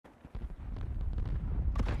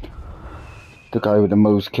The guy with the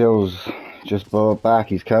most kills just brought back.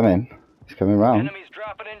 He's coming. He's coming round. Enemies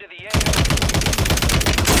dropping into the AO.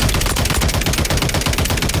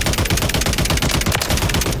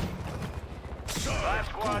 Five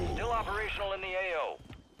squads still operational in the AO.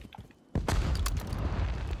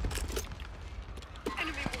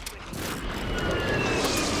 Enemy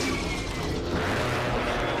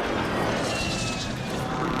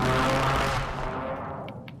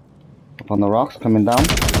Up on the rocks, coming down.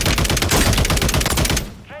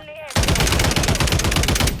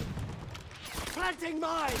 planting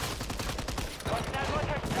mine! Hostile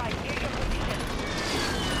mortar strike near your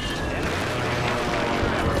position.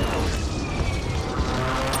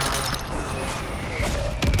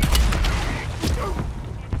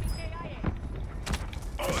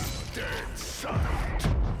 Dead sight.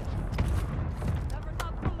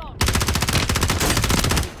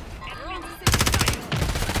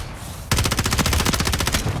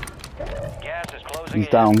 Gas is closing He's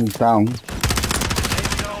in. down, he's down.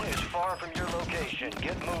 Safe zone is far from your location.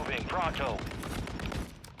 Get moving, pronto.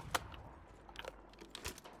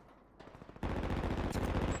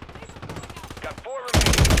 Got 4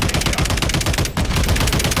 remaining.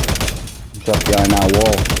 He's up behind that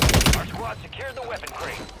wall. Our squad secured the weapon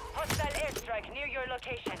crate. Hostile airstrike near your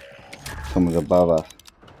location. Someone's above us.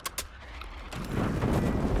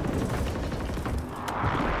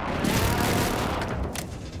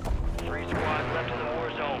 Three squads left in the war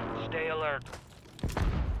zone. Stay alert.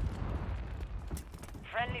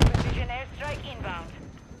 Friendly precision airstrike inbound.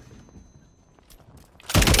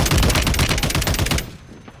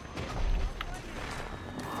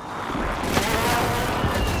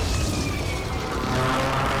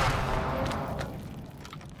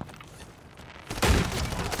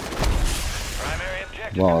 Primary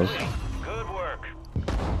objective Was. complete. Good work.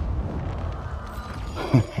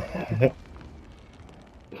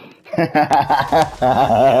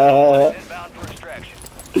 Inbound for extraction.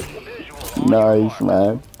 Visual on your Nice, mark.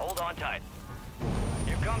 man. Hold on tight.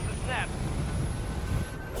 Here comes the snap.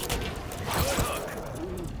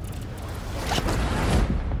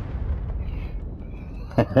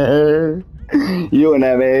 Good hook. You and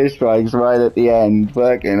them airstrikes right at the end.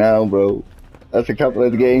 Fucking hell, bro. That's a couple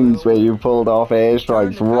of games where you pulled off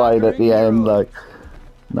airstrikes right at the end. Like,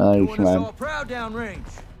 nice, Doing us man. all proud downrange.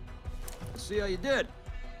 Let's see how you did.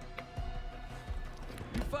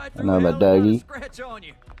 You fight through Another hell and not a doggy. scratch on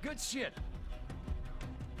you. Good shit.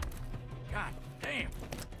 God damn.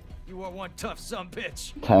 You are one tough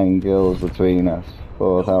sumbitch. 10 kills between us.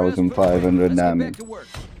 No rest for the wicked. 4,500 Let's get damage. back to work.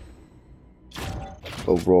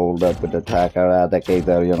 So rolled up with the attacker out that gave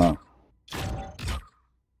there, you know.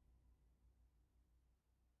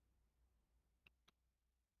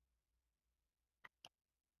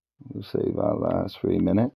 We'll save our last 3 minutes.